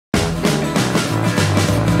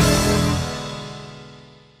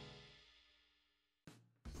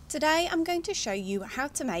Today I'm going to show you how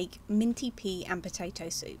to make minty pea and potato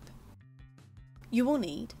soup. You will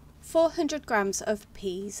need 400 grams of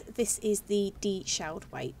peas, this is the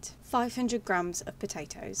de-shelled weight, 500 grams of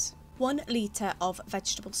potatoes, 1 litre of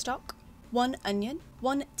vegetable stock, 1 onion,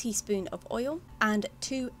 1 teaspoon of oil and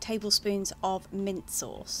 2 tablespoons of mint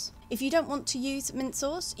sauce. If you don't want to use mint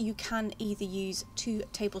sauce, you can either use 2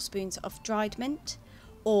 tablespoons of dried mint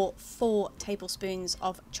or 4 tablespoons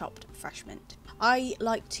of chopped fresh mint. I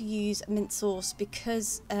like to use mint sauce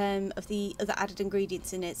because of the other added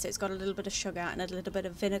ingredients in it, so it's got a little bit of sugar and a little bit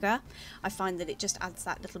of vinegar. I find that it just adds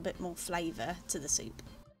that little bit more flavour to the soup.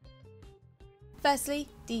 Firstly,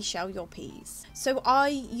 de-shell your peas. So I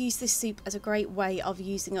use this soup as a great way of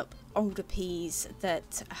using up older peas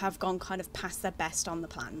that have gone kind of past their best on the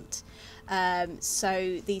plant.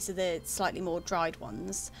 So these are the slightly more dried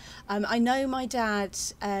ones. I know my dad,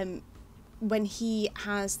 when he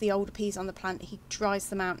has the older peas on the plant, he dries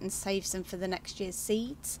them out and saves them for the next year's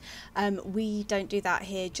seeds. We don't do that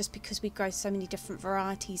here just because we grow so many different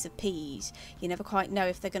varieties of peas. You never quite know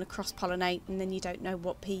if they're going to cross-pollinate, and then you don't know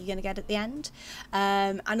what pea you're going to get at the end.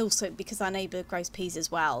 And also because our neighbour grows peas as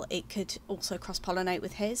well, it could also cross-pollinate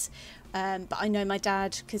with his. But I know my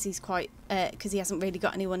dad, because he hasn't really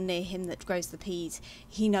got anyone near him that grows the peas,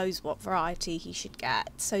 he knows what variety he should get.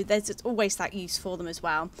 So there's always that use for them as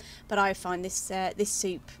well. But I find this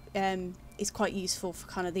soup is quite useful for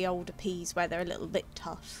kind of the older peas where they're a little bit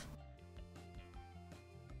tough.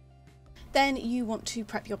 Then you want to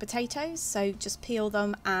prep your potatoes, so just peel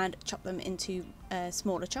them and chop them into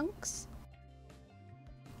smaller chunks.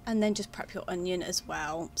 And then just prep your onion as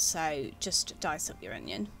well, so just dice up your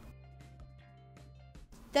onion.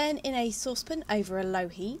 Then in a saucepan over a low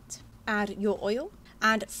heat, add your oil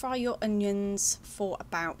and fry your onions for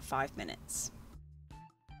about 5 minutes.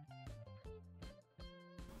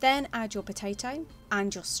 Then add your potato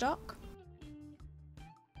and your stock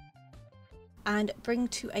and bring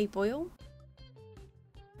to a boil.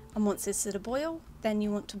 And once it's at a boil, then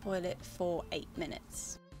you want to boil it for 8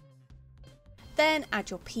 minutes. Then add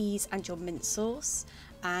your peas and your mint sauce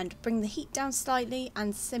and bring the heat down slightly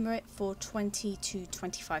and simmer it for 20 to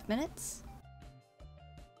 25 minutes.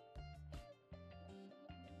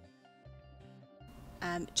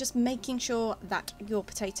 Just making sure that your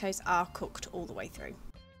potatoes are cooked all the way through.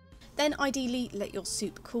 Then ideally let your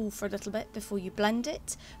soup cool for a little bit before you blend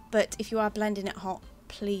it, but if you are blending it hot,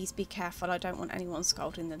 please be careful, I don't want anyone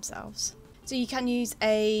scalding themselves. So you can use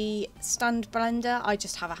a stand blender, I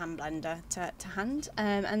just have a hand blender to hand,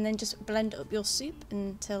 and then just blend up your soup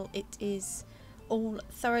until it is all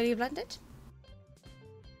thoroughly blended.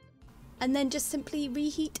 And then just simply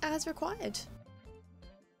reheat as required.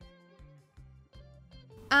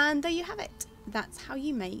 And there you have it. That's how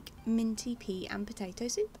you make minty pea and potato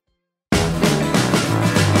soup.